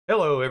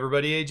Hello,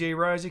 everybody. AJ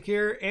Ryzik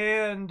here,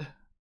 and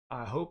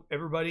I hope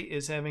everybody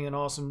is having an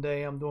awesome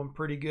day. I'm doing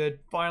pretty good.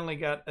 Finally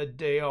got a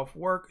day off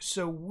work,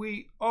 so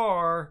we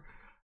are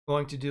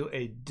going to do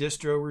a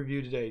distro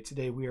review today.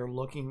 Today we are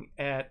looking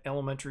at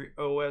Elementary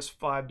OS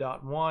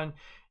 5.1.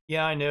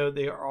 Yeah, I know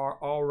there are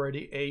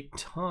already a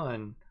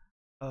ton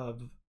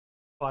of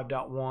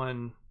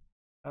 5.1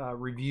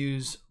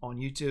 reviews on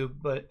YouTube,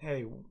 but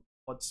hey,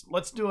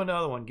 let's do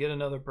another one. Get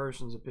another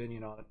person's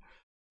opinion on it.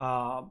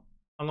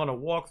 I'm going to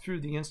walk through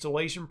the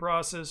installation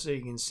process so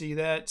you can see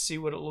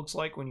what it looks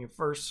like when you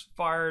first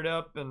fire it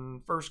up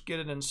and first get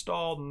it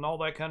installed and all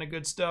that kind of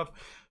good stuff.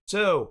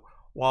 So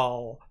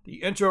while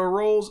the intro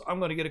rolls, I'm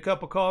going to get a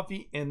cup of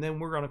coffee and then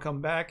we're going to come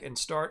back and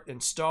start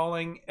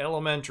installing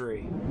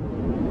Elementary.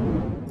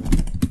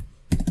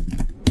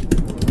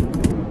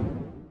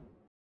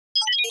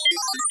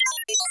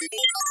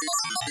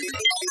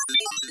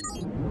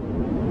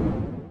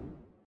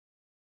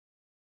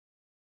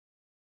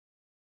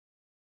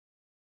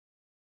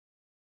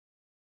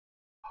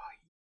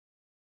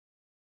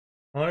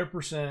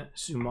 100%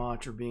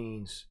 Sumatra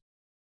beans.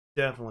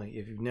 Definitely,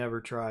 if you've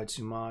never tried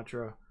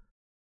Sumatra,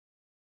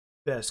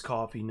 best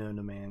coffee known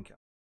to mankind.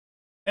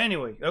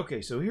 Anyway,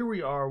 okay, so here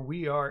we are.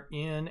 We are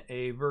in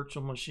a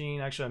virtual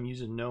machine. Actually, I'm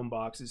using GNOME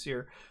boxes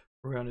here.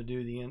 We're going to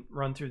do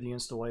run through the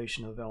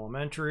installation of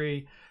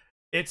Elementary.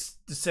 It's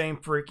the same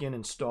freaking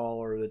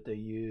installer that they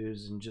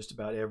use in just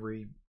about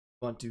every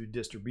Ubuntu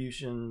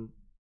distribution.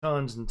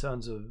 Tons and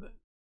tons of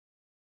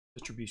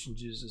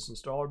distributions use this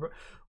installer, but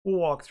we'll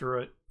walk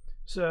through it.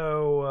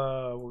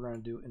 So we're going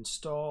to do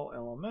install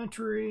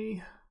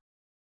Elementary.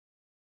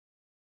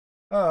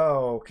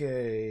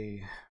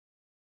 Okay.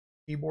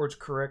 Keyboard's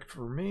correct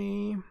for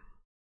me.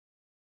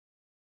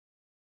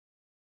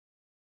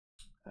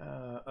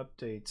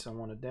 Updates. I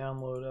want to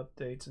download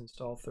updates,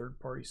 install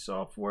third-party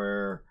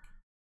software.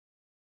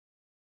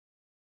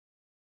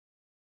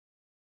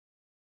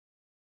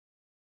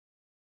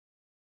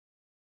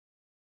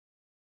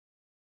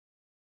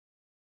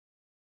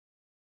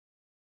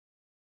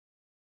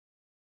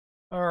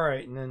 All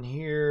right, and then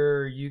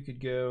here you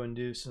could go and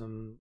do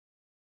some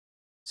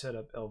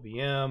setup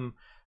LVM,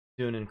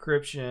 do an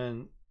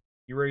encryption,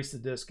 erase the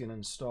disk and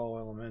install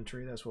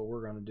Elementary. That's what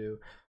we're going to do.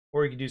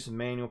 Or you could do some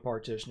manual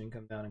partitioning,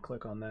 come down and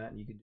click on that and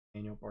you can do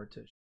manual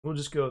partition. We'll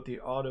just go with the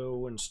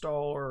auto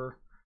installer.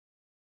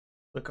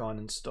 Click on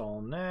install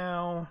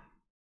now.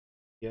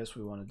 Yes,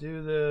 we want to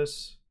do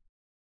this.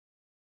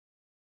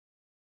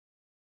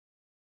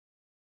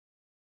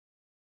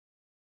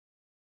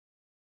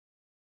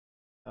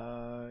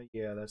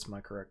 Yeah, that's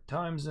my correct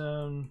time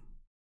zone.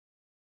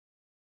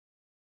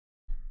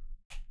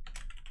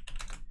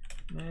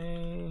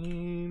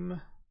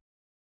 Name.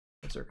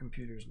 What's our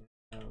computer's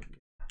name?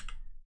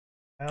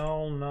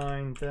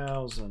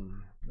 L9000.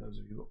 Those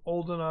of you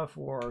old enough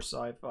or are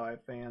sci-fi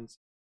fans,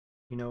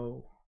 you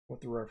know what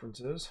the reference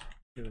is.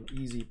 Give an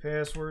easy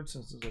password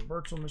since it's a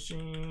virtual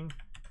machine.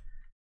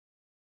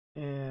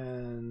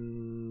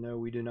 And no,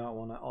 we do not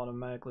want to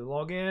automatically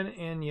log in.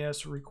 And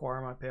yes,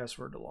 require my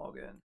password to log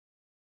in.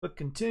 Click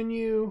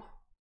continue.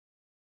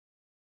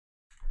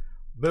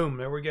 Boom,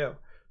 there we go.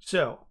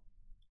 So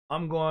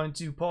I'm going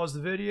to pause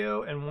the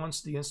video, and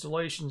once the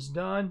installation's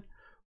done,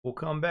 we'll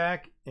come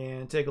back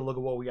and take a look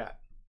at what we got.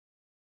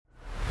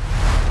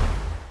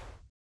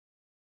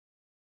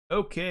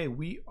 Okay,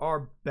 we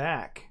are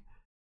back.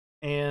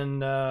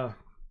 And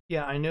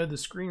yeah, I know the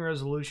screen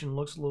resolution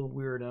looks a little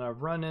weird, and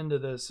I've run into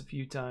this a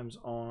few times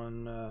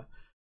on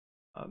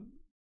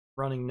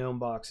running GNOME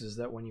boxes,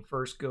 that when you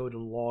first go to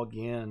log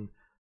in,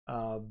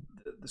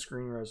 the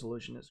screen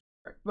resolution is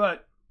correct.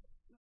 But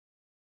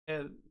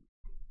it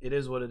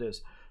is what it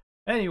is.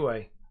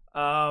 Anyway,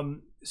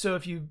 so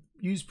if you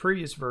use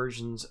previous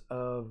versions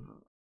of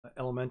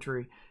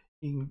Elementary,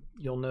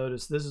 you'll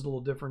notice this is a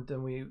little different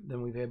than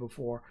we've had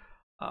before.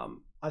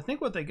 I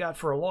think what they got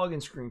for a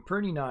login screen,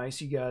 pretty nice.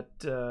 You got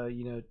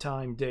you know,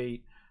 time,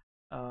 date.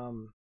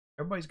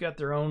 Everybody's got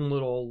their own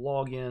little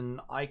login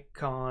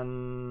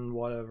icon,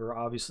 whatever.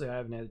 Obviously, I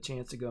haven't had a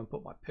chance to go and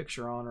put my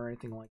picture on or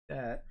anything like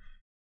that.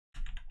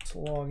 Let's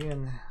log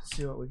in,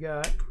 see what we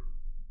got.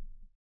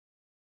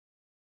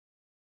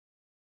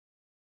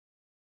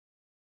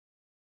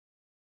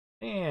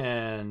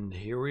 And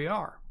here we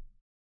are.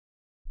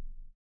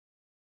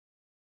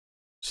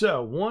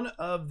 So one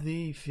of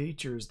the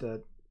features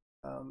that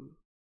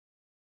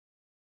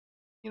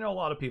you know, a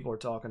lot of people are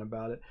talking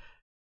about it,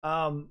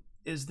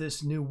 is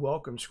this new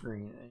welcome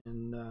screen.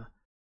 And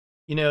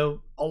you know,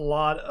 a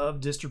lot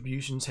of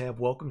distributions have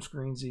welcome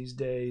screens these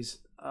days.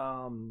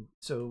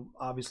 So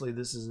obviously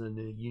this isn't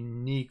a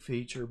unique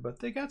feature, but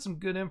they got some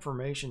good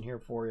information here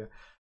for you.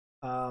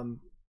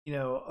 You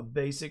know, a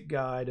basic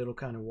guide. It'll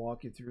kind of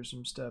walk you through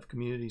some stuff,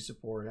 community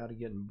support, how to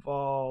get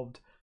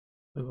involved.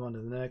 Move on to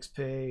the next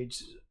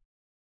page.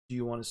 Do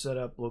you want to set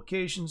up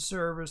location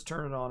service,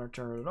 turn it on or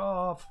turn it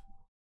off?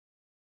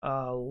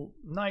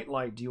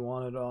 Nightlight, do you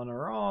want it on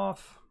or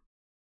off?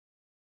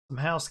 Some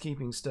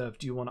housekeeping stuff.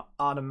 Do you want to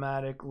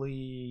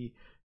automatically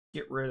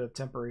get rid of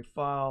temporary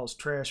files,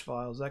 trash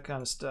files, that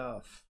kind of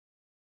stuff?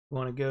 You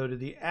want to go to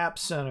the App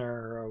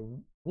Center.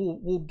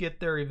 We'll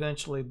get there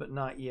eventually, but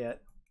not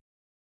yet.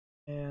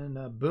 And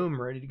boom,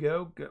 ready to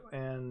go.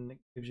 And it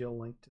gives you a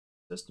link to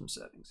system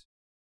settings.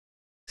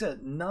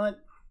 Except not,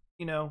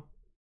 you know,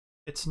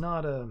 it's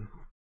not a.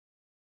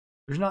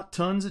 There's not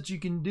tons that you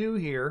can do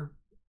here,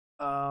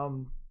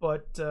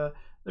 but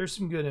there's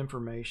some good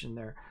information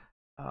there.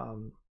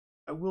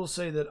 I will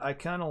say that I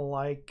kind of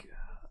like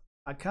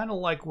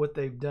what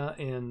they've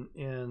done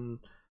in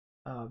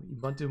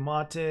Ubuntu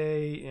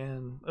Mate,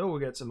 and we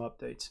got some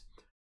updates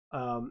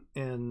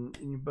in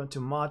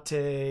Ubuntu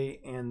Mate,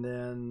 and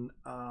then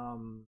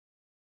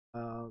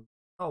Ubuntu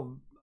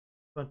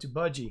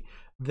Budgie.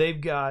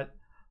 They've got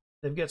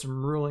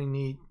some really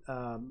neat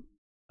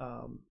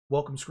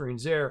welcome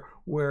screens there,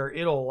 where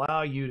it'll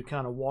allow you to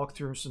kind of walk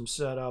through some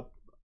setup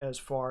as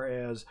far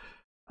as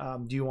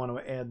do you want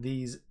to add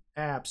these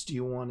apps, do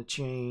you want to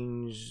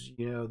change,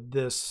 you know,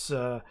 this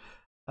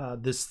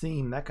this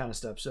theme, that kind of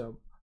stuff. So,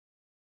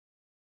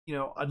 you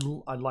know,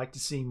 I'd like to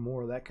see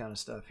more of that kind of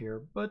stuff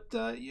here, but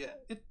yeah,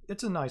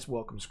 it's a nice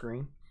welcome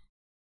screen.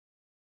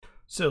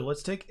 So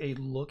let's take a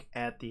look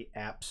at the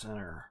App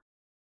Center.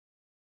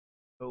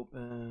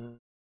 Open,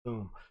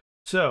 boom.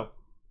 So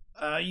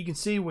you can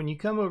see when you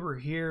come over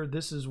here,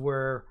 this is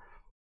where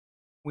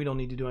we don't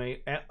need to do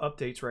any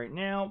updates right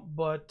now,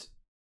 but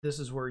this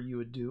is where you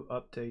would do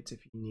updates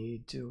if you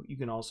need to. You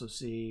can also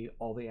see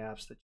all the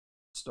apps that you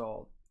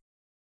installed.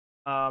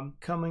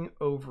 Coming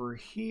over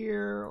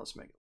here, let's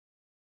make it.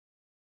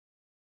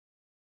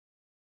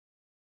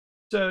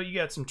 So you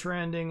got some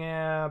trending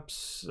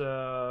apps,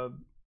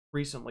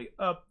 recently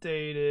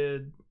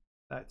updated,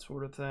 that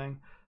sort of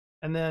thing.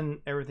 And then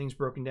everything's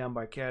broken down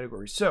by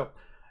category. So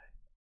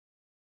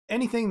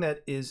anything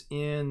that is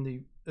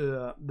in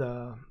I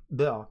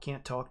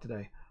can't talk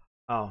today.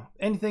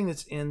 Anything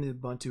that's in the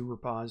Ubuntu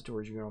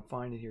repositories, you're going to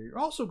find it here. You're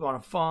also going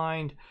to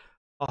find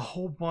a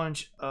whole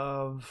bunch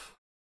of,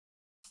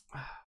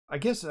 I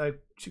guess I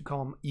should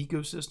call them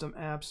ecosystem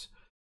apps,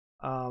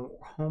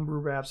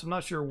 homebrew apps. I'm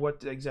not sure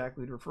what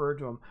exactly to refer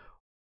to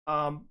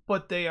them,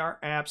 but they are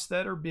apps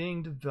that are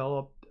being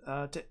developed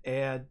to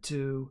add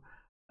to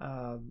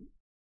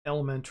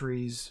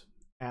Elementary's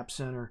App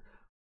Center.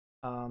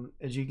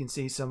 As you can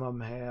see, some of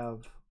them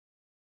have,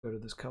 go to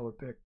this color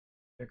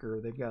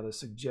picker, they've got a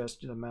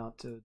suggested amount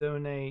to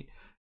donate.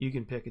 You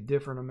can pick a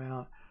different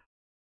amount.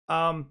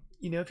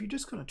 You know, if you're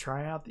just going to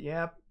try out the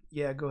app,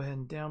 yeah, go ahead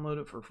and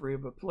download it for free.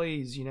 But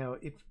please, you know,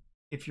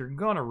 if you're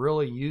going to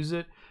really use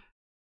it,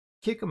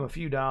 kick them a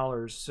few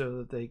dollars so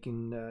that they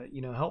can,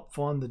 you know, help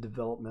fund the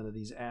development of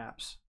these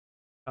apps.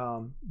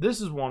 This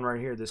is one right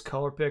here, this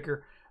color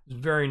picker. It's a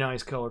very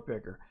nice color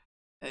picker.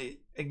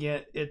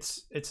 Again,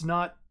 it's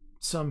not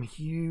some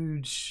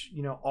huge,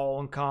 you know,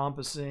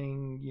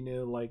 all-encompassing, you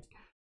know, like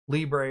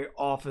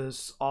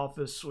LibreOffice,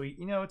 Office Suite.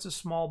 You know, it's a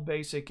small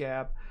basic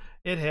app.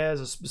 It has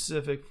a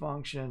specific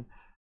function,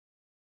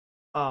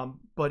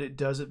 but it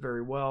does it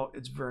very well.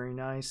 It's very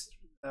nice,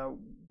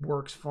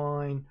 works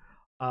fine,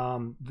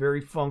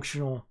 very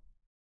functional.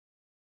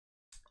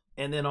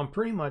 And then on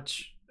pretty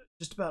much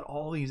just about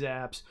all these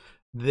apps,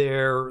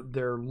 their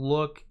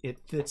look, it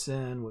fits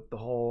in with the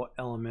whole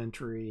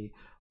Elementary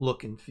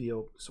look and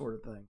feel sort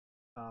of thing.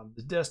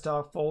 The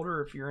desktop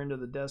folder, if you're into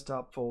the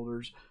desktop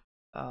folders,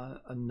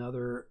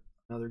 another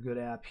good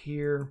app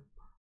here.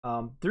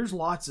 There's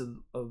lots of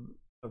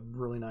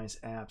really nice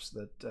apps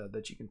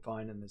that you can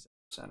find in this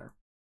App Center.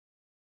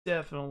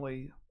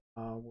 Definitely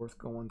worth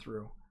going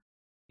through.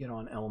 Get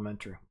on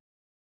Elementary.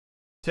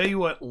 Tell you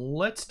what,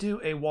 let's do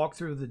a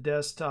walkthrough of the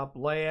desktop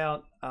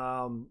layout.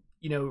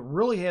 You know, it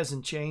really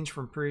hasn't changed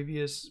from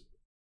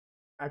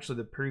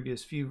the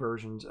previous few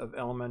versions of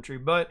Elementary,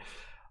 but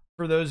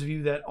for those of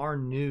you that are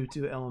new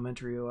to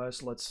Elementary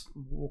OS,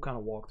 we'll kind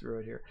of walk through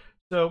it here.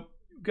 So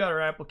we've got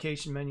our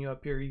application menu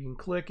up here. You can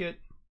click it,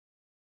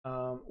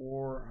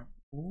 or I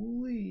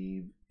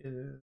believe it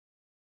is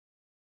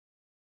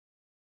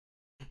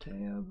a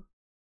tab.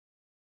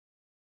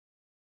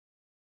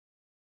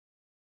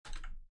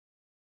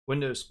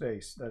 Windows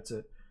space, that's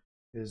it,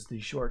 is the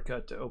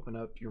shortcut to open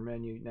up your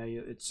menu. Now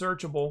it's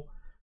searchable,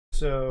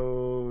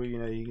 so you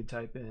know you can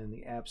type in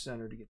the App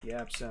Center to get the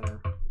App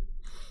Center.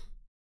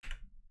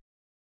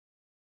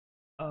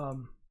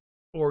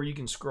 Or you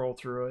can scroll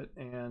through it,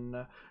 and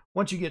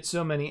once you get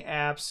so many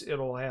apps,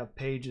 it'll have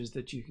pages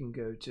that you can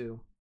go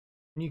to.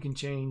 And you can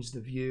change the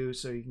view,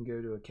 so you can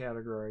go to a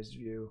categorized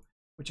view,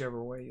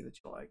 whichever way that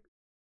you like.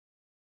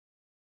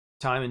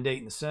 Time and date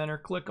in the center,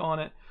 click on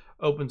it,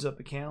 opens up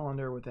a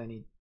calendar with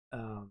any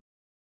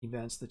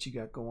events that you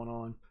got going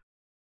on.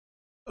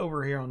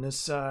 Over here on this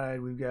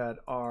side, we've got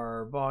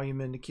our volume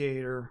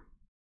indicator.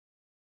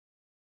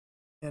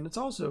 And it's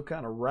also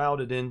kind of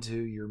routed into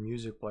your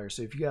music player.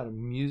 So if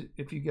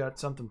you got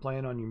something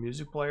playing on your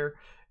music player,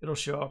 it'll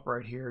show up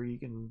right here. You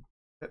can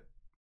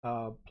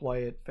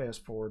play it,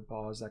 fast forward,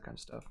 pause, that kind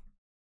of stuff.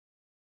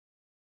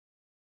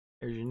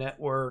 There's your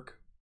network,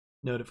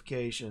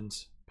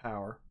 notifications,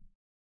 power.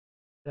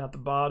 Down at the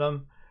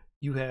bottom,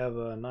 you have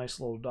a nice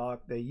little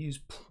dock. They use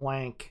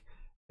Plank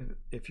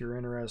if you're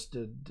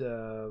interested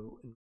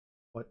in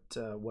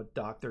what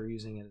dock they're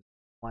using in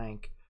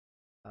Plank.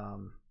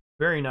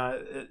 Very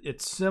nice.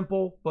 It's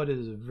simple, but it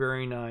is a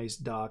very nice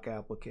dock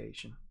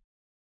application.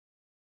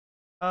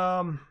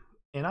 And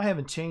I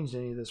haven't changed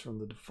any of this from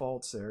the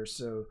defaults there.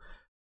 So,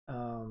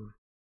 so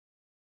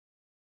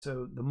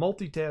the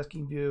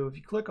multitasking view, if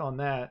you click on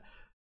that,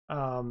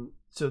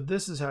 so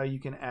this is how you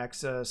can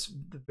access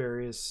the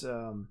various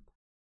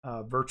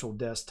virtual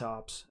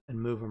desktops and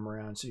move them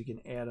around. So you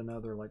can add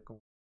another like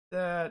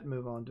that,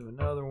 move on to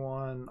another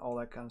one, all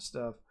that kind of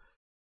stuff.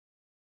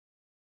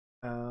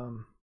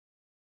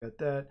 Got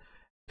that.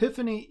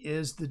 Epiphany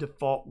is the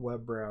default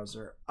web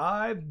browser.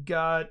 I've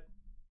got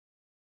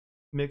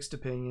mixed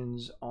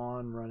opinions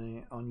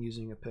on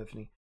using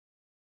Epiphany.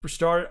 For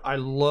start, I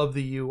love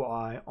the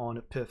UI on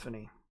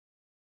Epiphany,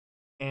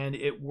 and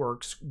it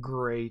works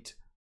great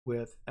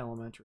with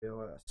Elementary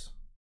OS.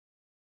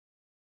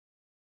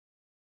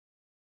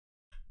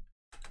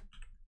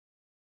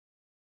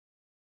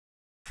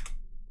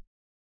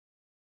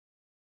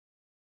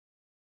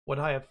 What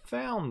I have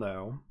found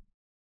though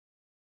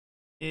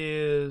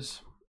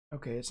is,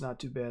 okay, it's not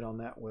too bad on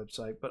that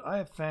website, but I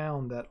have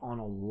found that on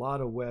a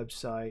lot of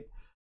websites,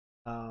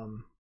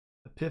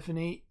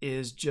 Epiphany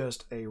is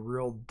just a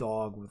real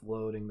dog with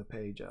loading the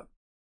page up.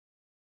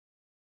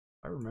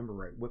 I remember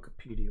right,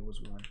 Wikipedia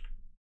was one.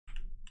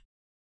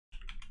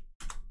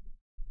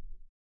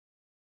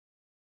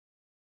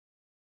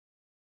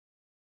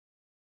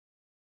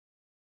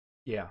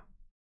 Yeah.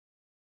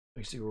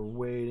 You see, we're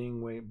waiting,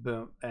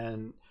 boom,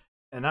 and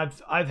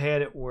I've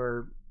had it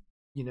where,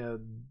 you know,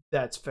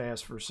 that's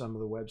fast for some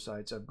of the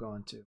websites I've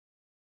gone to.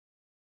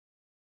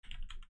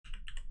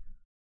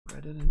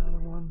 Reddit, another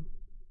one.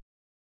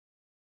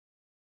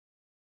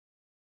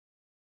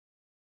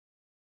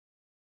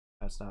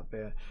 That's not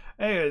bad.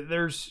 Hey,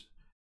 there's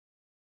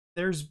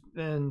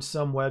been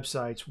some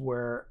websites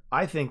where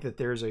I think that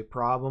there's a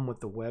problem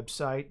with the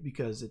website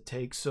because it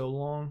takes so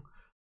long.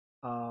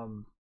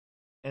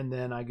 And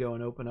then I go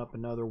and open up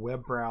another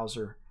web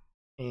browser,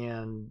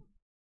 and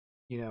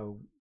you know,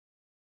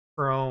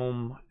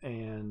 Chrome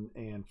and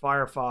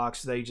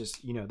Firefox, they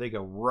just, you know, they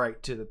go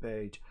right to the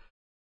page.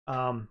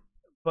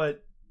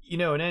 But you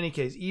know, in any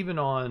case, even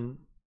on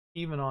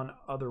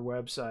other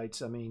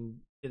websites, I mean,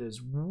 it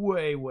is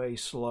way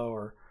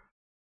slower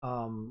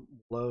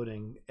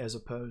loading as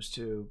opposed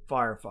to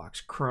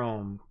Firefox,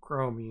 Chrome,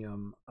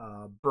 Chromium,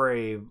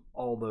 Brave,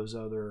 all those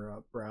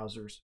other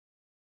browsers.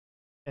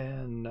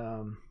 And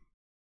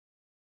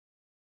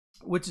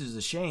which is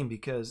a shame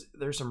because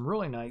there's some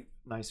really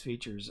nice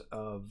features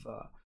of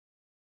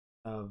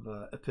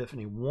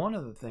Epiphany. One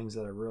of the things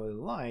that I really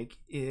like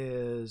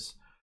is,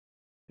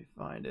 let me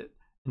find it,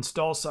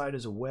 install site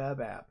as a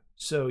web app.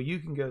 So you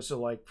can go, so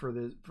like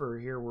for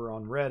here we're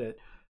on Reddit,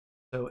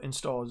 so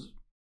install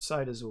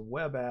site as a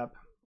web app,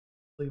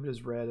 leave it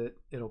as Reddit,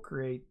 it'll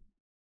create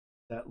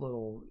that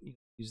little,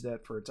 use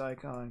that for its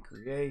icon,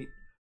 create,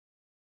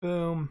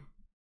 boom.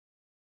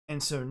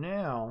 And so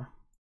now,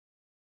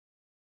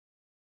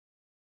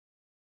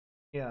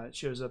 yeah, it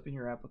shows up in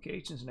your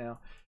applications now.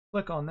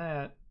 Click on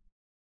that,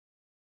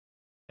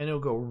 and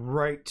it'll go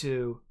right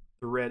to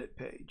the Reddit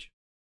page.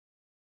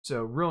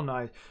 So real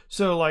nice.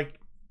 So like,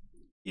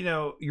 you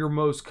know, your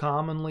most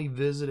commonly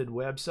visited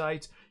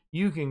websites,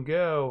 you can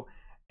go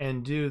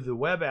and do the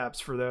web apps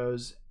for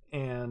those,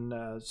 and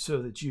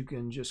so that you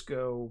can just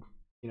go,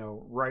 you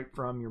know, right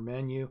from your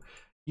menu.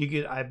 You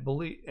get, I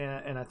believe,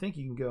 and I think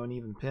you can go and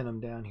even pin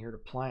them down here to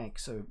Plank.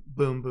 So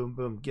boom, boom,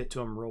 boom, get to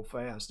them real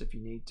fast if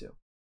you need to.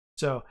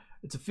 So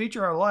it's a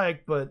feature I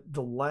like, but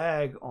the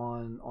lag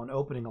on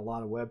opening a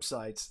lot of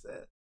websites,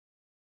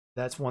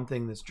 that's one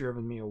thing that's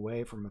driven me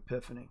away from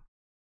Epiphany.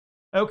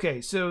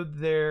 Okay, so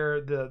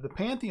the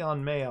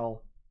Pantheon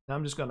Mail,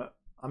 I'm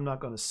not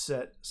gonna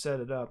set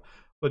it up,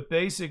 but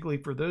basically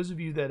for those of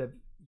you that have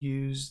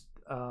used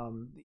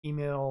the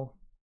email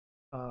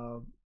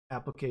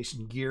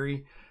application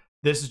Geary,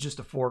 this is just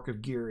a fork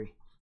of Geary.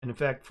 And in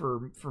fact,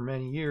 for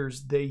many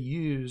years they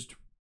used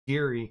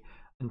Geary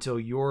until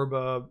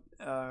Yorba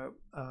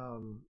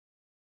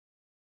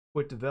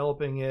quit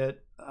developing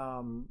it.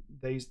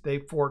 They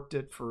forked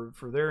it for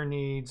their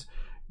needs.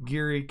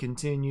 Geary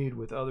continued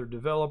with other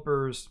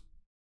developers.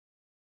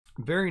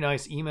 Very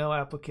nice email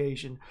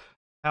application.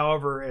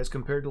 However, as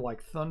compared to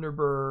like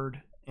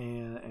Thunderbird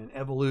and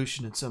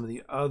Evolution and some of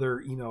the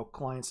other email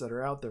clients that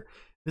are out there,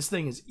 this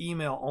thing is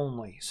email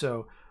only.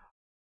 So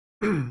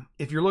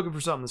if you're looking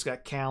for something that's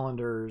got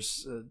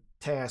calendars,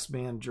 task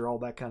manager, all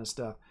that kind of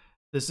stuff,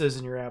 this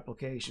isn't your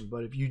application.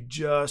 But if you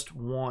just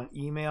want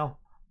email,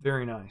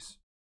 very nice.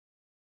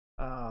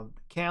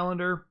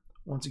 Calendar,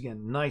 once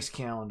again, nice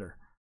calendar.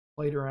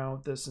 Played around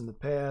with this in the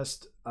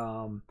past.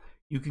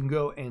 You can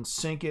go and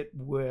sync it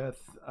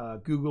with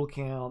Google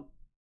account,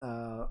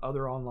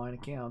 other online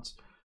accounts.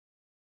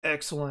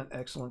 Excellent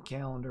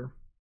calendar.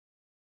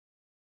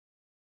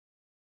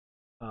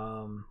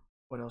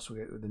 What else we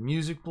got? The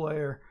music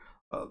player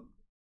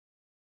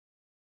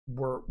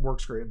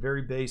works great.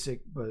 Very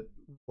basic, but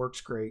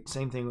works great.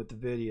 Same thing with the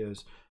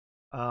videos.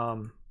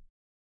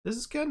 This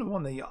is kind of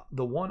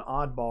the one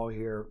oddball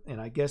here,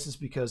 and I guess it's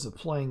because of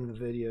playing the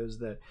videos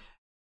that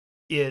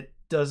it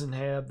doesn't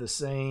have the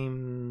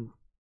same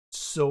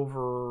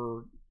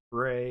silver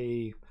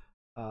gray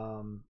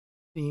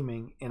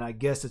theming, and I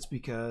guess it's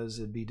because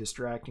it'd be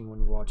distracting when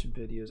you're watching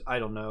videos. I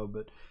don't know,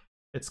 but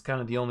it's kind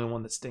of the only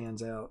one that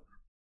stands out.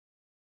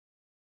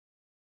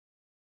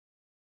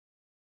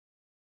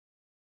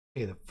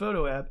 Okay, the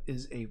photo app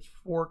is a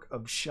fork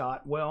of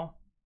Shotwell.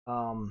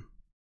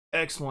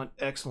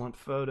 Excellent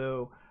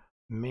photo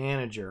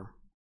manager.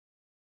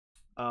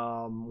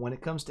 When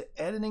it comes to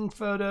editing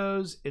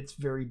photos, it's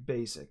very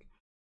basic.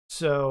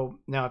 So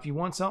now if you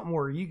want something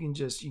where you can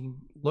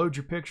load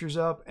your pictures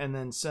up and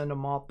then send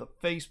them off to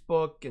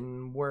Facebook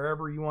and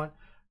wherever you want,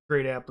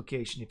 great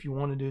application. If you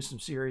want to do some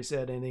serious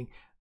editing,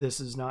 this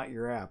is not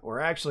your app. Or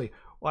actually,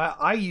 well,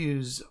 I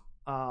use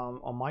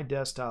on my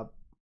desktop,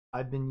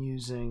 I've been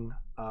using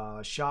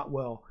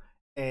Shotwell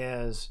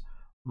as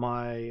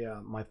my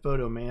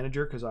photo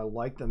manager because I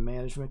like the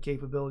management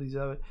capabilities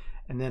of it.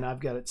 And then I've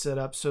got it set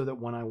up so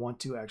that when I want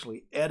to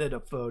actually edit a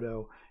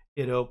photo,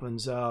 it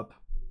opens up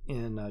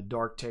in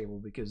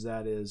Darktable because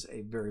that is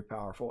a very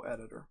powerful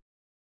editor.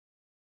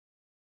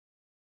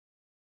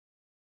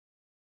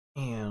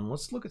 And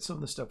let's look at some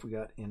of the stuff we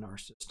got in our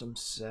system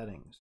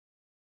settings.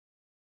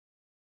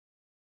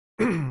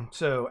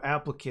 So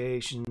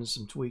applications,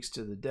 some tweaks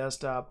to the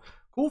desktop.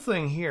 Cool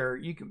thing here,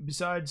 you can,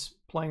 besides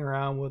playing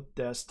around with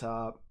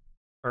desktop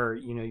or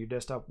your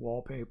desktop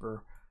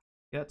wallpaper,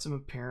 you got some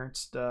appearance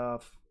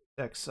stuff,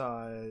 text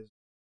size,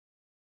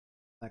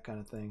 that kind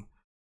of thing.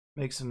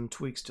 Make some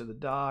tweaks to the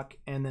dock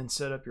and then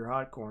set up your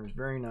hot corners.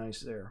 Very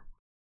nice there.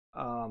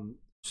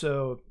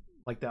 So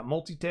like that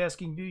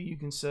multitasking view, you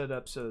can set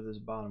up so this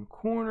bottom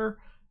corner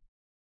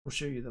will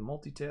show you the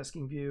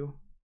multitasking view.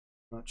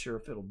 I'm not sure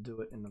if it'll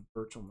do it in the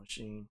virtual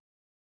machine.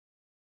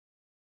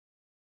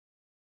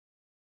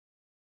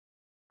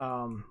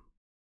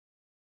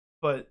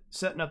 But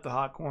setting up the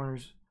hot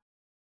corners,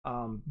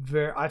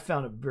 I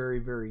found it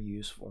very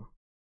useful.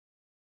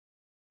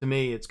 To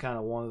me, it's kind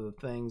of one of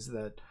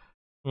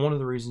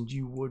the reasons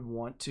you would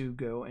want to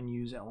go and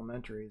use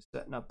Elementary is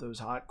setting up those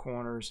hot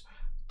corners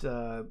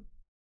to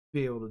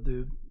be able to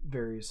do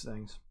various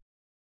things.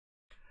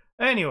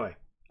 Anyway,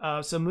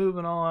 so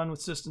moving on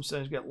with system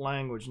settings, you got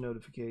language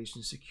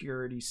notifications,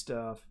 security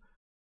stuff.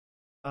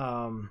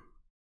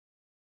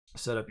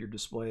 Set up your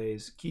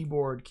displays,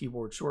 keyboard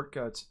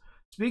shortcuts.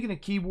 Speaking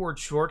of keyboard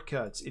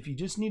shortcuts, if you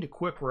just need a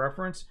quick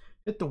reference,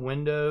 hit the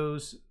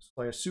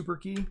Windows/super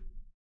key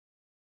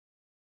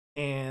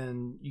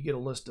and you get a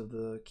list of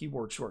the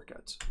keyboard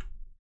shortcuts.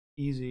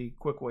 Easy,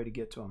 quick way to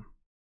get to them.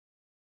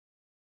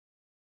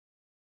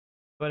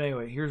 But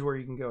anyway, here's where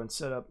you can go and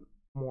set up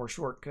more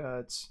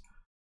shortcuts,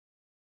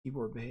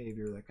 keyboard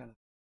behavior, that kind of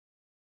thing.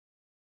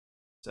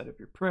 Set up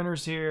your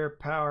printers here,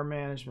 power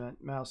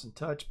management, mouse and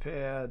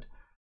touchpad.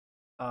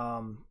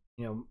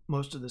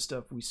 Most of the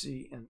stuff we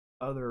see in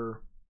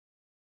other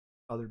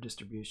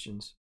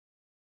distributions.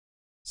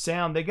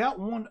 Sound, they got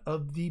one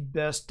of the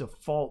best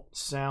default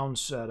sound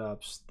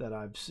setups that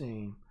I've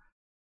seen.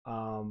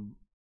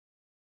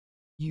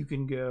 You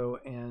can go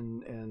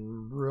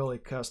and really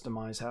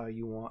customize how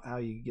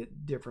you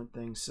get different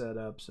things set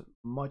up. So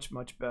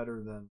much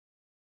better than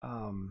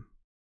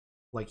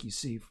like you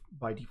see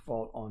by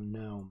default on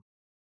GNOME.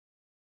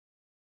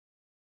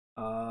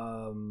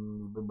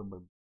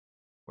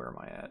 Where am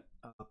I at?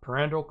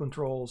 Parental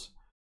controls.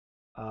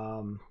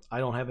 I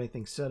don't have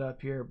anything set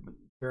up here, but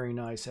very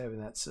nice having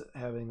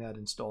that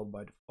installed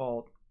by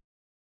default.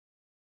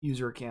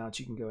 User accounts,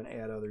 you can go and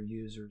add other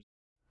users.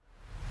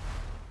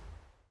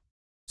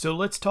 So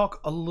let's talk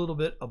a little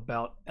bit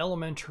about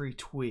Elementary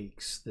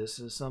tweaks. This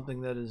is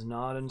something that is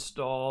not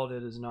installed.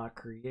 It is not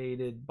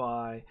created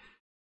by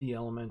the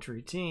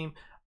Elementary team.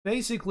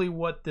 Basically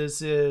what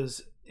this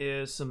is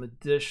some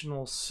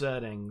additional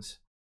settings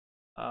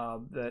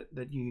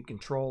that you can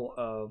control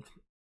of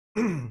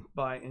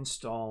by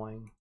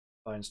installing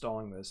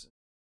this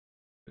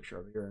picture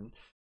over here. And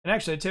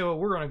actually, I tell you what,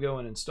 we're going to go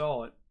and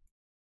install it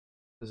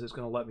because it's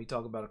going to let me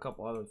talk about a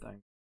couple other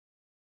things.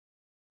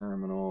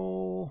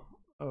 Terminal.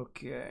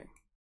 Okay.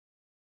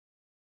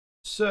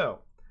 So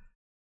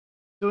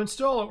to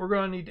install it, we're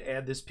going to need to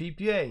add this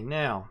PPA.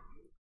 Now,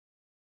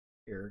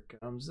 here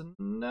comes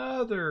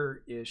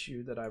another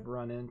issue that I've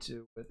run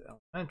into with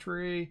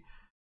Elementary.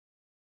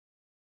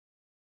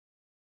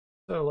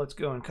 So let's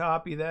go and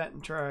copy that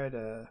and try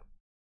to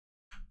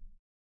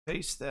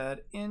paste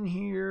that in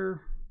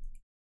here.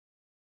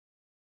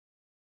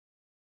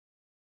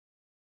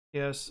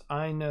 Yes,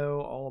 I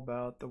know all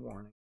about the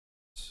warnings.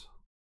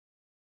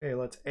 Okay,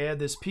 let's add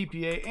this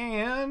PPA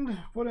and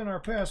put in our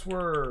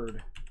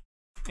password.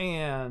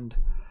 And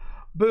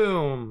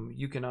boom,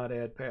 you cannot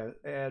add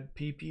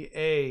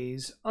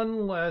PPAs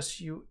unless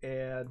you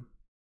add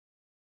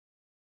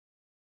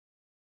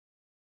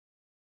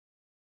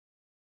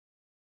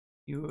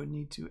you would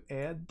need to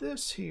add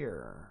this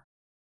here.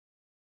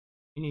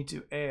 You need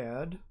to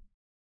add,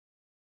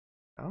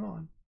 come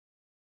on.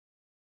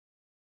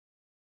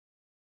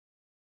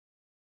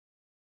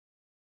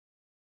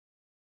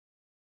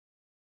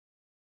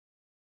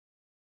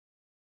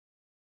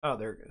 Oh,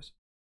 there it goes.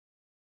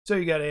 So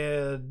you got to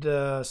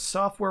add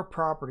software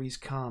properties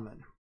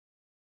common.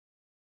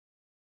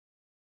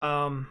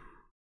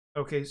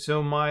 Okay,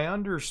 so my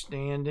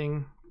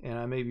understanding, and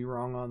I may be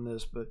wrong on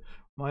this, but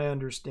my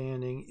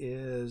understanding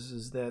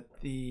is that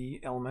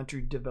the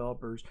elementary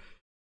developers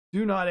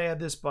do not add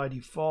this by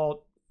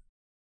default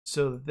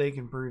so that they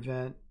can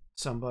prevent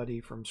somebody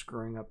from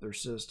screwing up their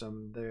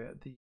system.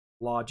 The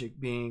logic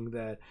being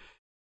that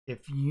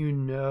if you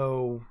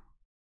know,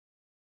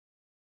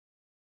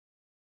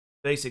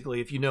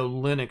 basically, if you know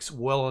Linux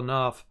well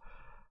enough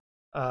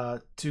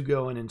to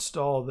go and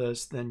install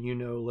this, then you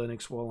know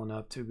Linux well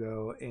enough to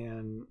go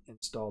and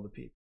install the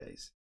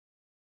PPAs.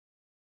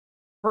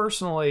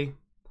 Personally,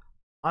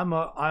 I'm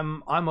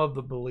of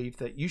the belief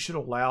that you should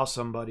allow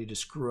somebody to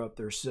screw up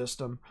their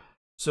system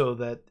so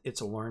that it's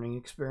a learning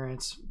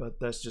experience, but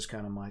that's just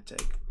kind of my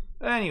take.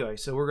 Anyway,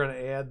 so we're going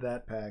to add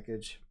that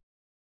package.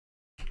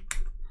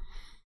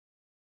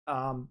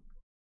 I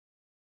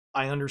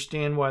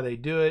understand why they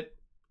do it.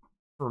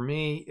 For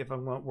me, if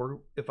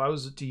I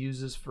was to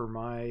use this for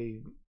my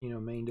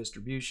main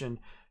distribution,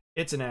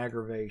 it's an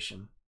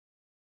aggravation.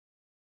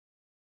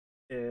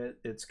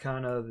 It's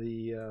kind of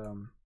the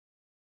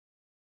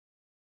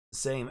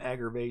same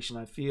aggravation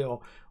I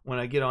feel when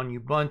I get on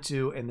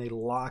Ubuntu and they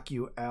lock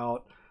you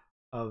out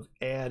of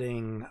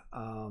adding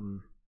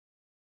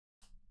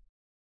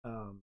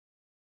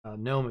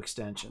GNOME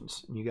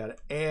extensions, and you got to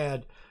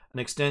add an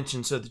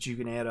extension so that you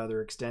can add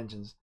other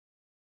extensions.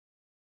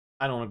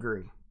 I don't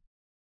agree.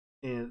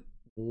 And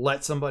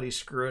let somebody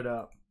screw it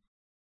up.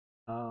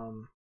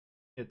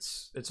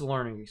 It's a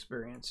learning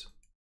experience.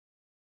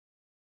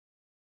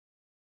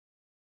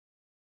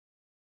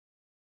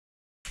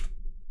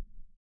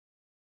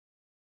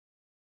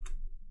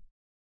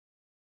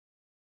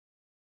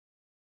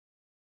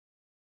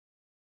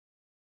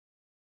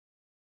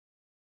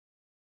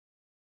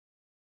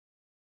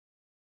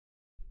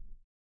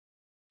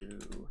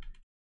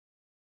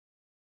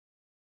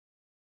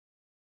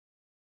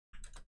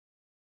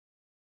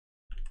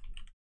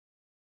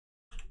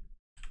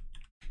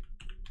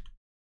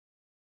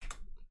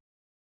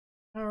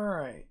 All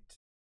right,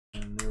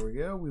 and there we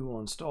go. We will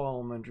install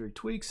elementary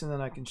tweaks, and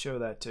then I can show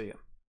that to you.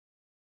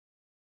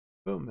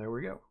 Boom, there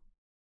we go.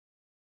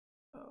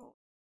 Oh.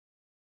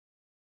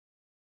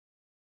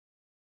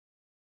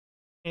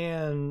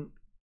 And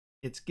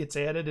it gets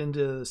added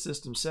into the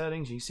system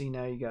settings. You see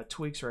now you got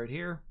tweaks right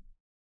here,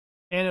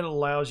 and it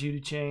allows you to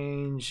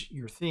change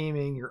your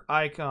theming, your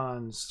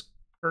icons,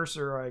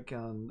 cursor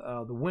icon,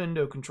 the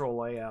window control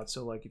layout.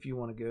 So like if you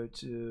want to go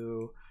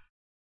to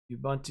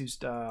Ubuntu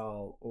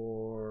style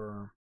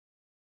or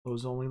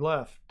close only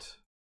left,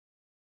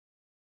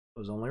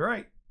 close only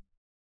right.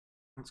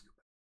 Let's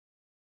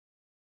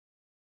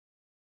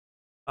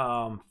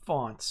go.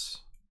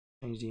 Fonts,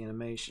 change the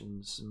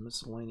animations, some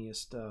miscellaneous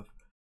stuff,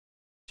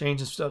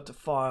 changing stuff to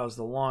files,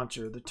 the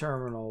launcher, the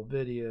terminal,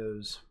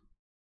 videos.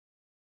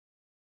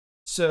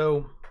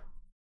 So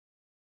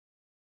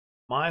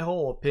my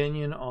whole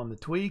opinion on the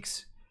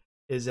tweaks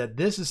is that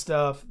this is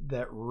stuff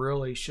that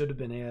really should have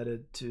been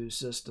added to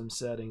system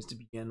settings to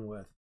begin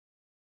with.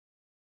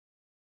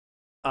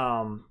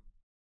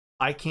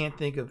 I can't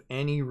think of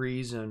any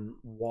reason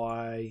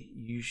why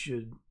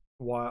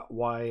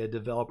a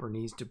developer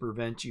needs to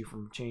prevent you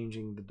from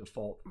changing the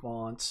default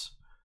fonts,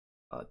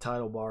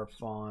 title bar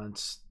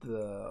fonts,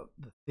 the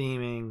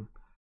theming.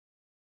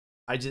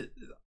 I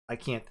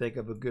can't think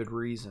of a good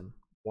reason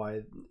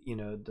why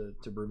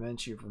to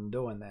prevent you from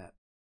doing that.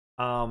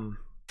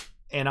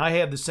 And I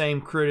have the same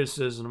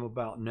criticism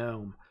about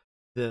GNOME.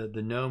 The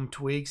GNOME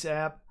Tweaks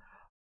app,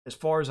 as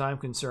far as I'm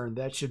concerned,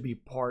 that should be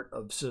part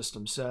of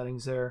system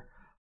settings there.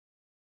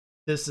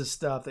 This is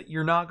stuff that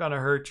you're not going to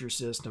hurt your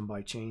system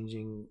by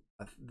changing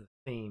the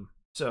theme.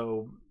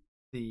 So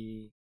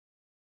the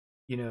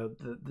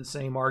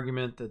same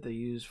argument that they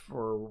use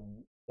for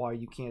why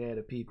you can't add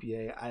a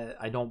PPA,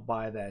 I don't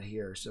buy that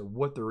here. So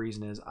what the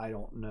reason is, I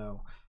don't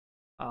know.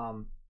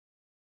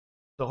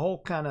 The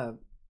whole kind of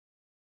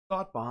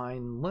thought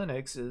behind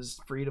Linux is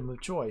freedom of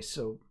choice.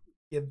 So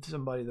give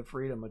somebody the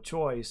freedom of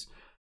choice.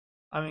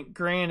 I mean,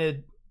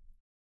 granted,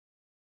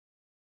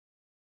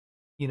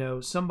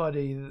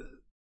 somebody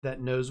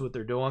that knows what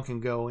they're doing can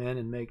go in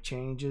and make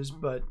changes,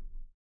 but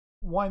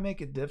why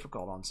make it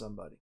difficult on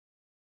somebody?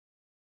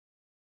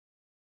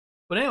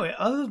 But anyway,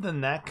 other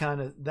than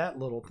that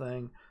little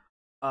thing,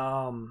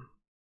 and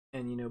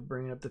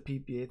bringing up the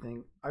PPA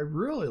thing, I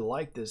really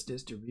like this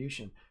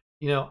distribution.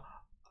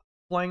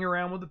 Playing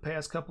around with the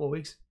past couple of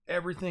weeks,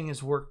 everything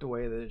has worked the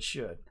way that it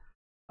should.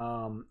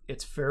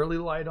 It's fairly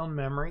light on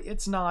memory.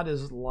 It's not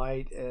as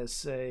light as,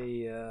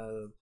 say,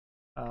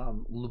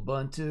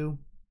 Lubuntu.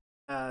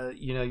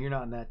 You're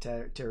not in that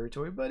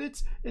territory, but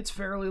it's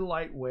fairly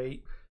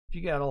lightweight. If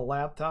you got a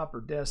laptop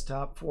or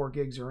desktop, 4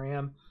 gigs of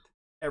RAM,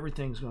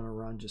 everything's going to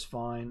run just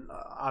fine.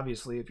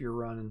 Obviously, if you're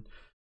running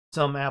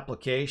some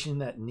application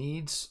that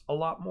needs a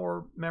lot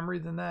more memory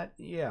than that,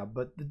 yeah,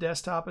 but the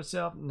desktop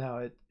itself,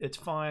 no, it's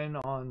fine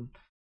on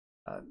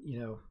 4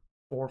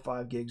 or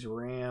 5 gigs of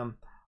RAM.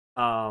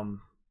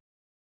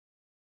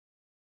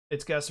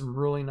 It's got some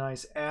really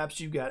nice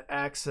apps. You've got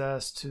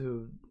access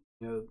to,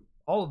 you know,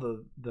 all of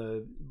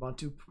the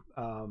Ubuntu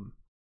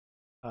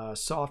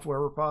software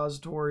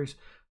repositories.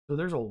 So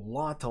there's a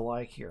lot to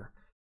like here.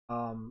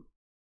 For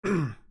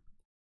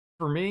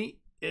me,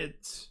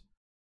 it's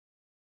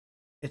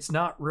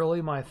not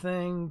really my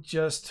thing,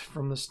 just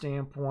from the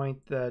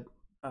standpoint that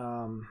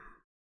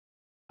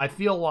I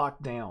feel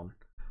locked down.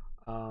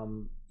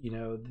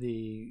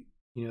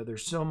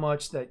 There's so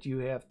much that you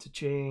have to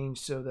change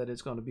so that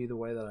it's going to be the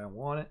way that I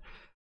want it.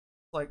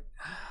 Like,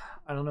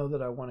 I don't know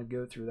that I want to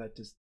go through that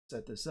to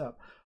set this up.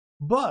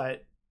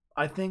 But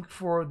I think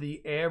for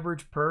the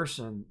average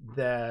person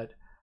that,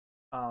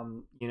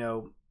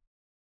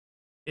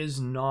 is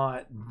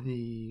not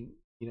the,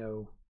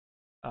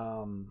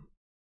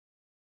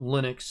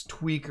 Linux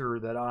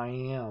tweaker that I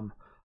am,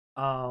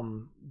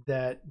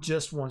 that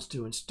just wants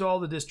to install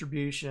the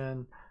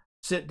distribution,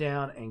 sit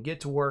down and get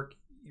to work,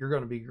 you're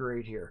going to be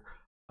great here.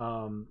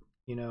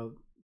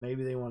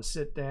 Maybe they want to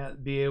sit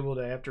down, be able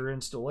to, after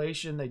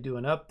installation, they do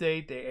an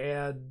update, they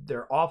add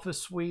their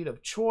Office suite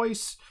of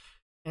choice,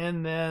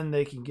 and then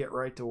they can get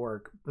right to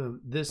work.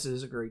 Boom. This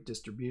is a great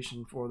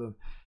distribution for them.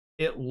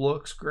 It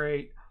looks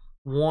great.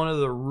 One of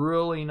the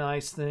really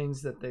nice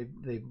things that they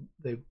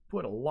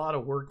put a lot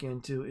of work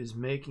into is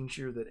making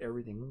sure that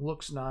everything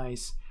looks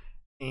nice,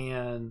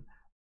 and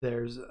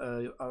there's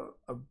a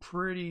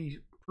pretty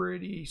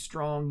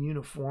strong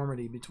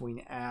uniformity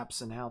between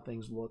apps and how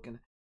things look. And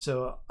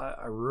so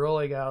I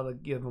really got to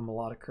give them a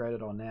lot of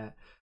credit on that,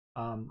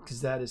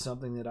 because that is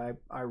something that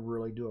I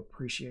really do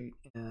appreciate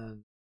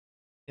in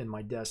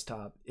my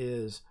desktop,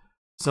 is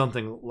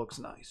something that looks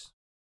nice.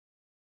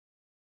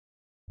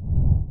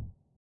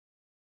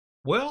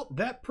 Well,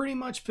 that pretty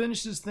much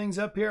finishes things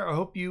up here. I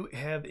hope you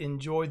have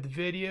enjoyed the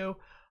video.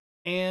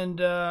 And,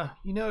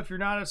 if you're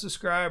not a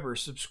subscriber,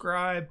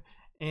 subscribe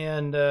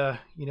and,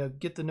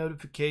 get the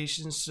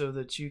notifications so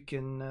that you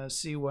can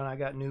see when I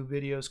got new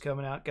videos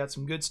coming out. Got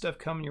some good stuff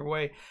coming your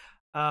way.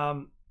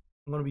 I'm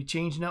going to be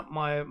changing up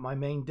my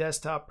main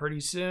desktop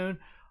pretty soon.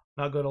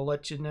 I'm not going to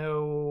let you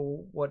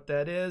know what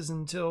that is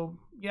until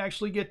you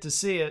actually get to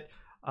see it.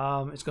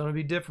 It's going to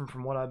be different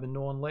from what I've been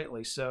doing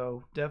lately,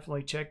 so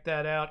definitely check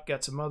that out.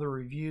 Got some other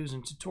reviews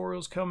and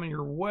tutorials coming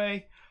your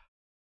way.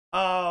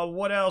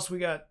 What else we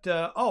got?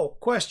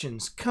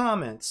 Questions,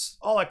 comments,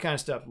 all that kind of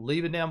stuff.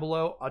 Leave it down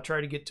below. I'll try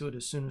to get to it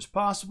as soon as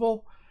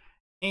possible.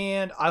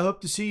 And I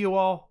hope to see you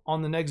all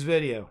on the next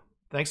video.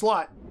 Thanks a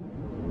lot.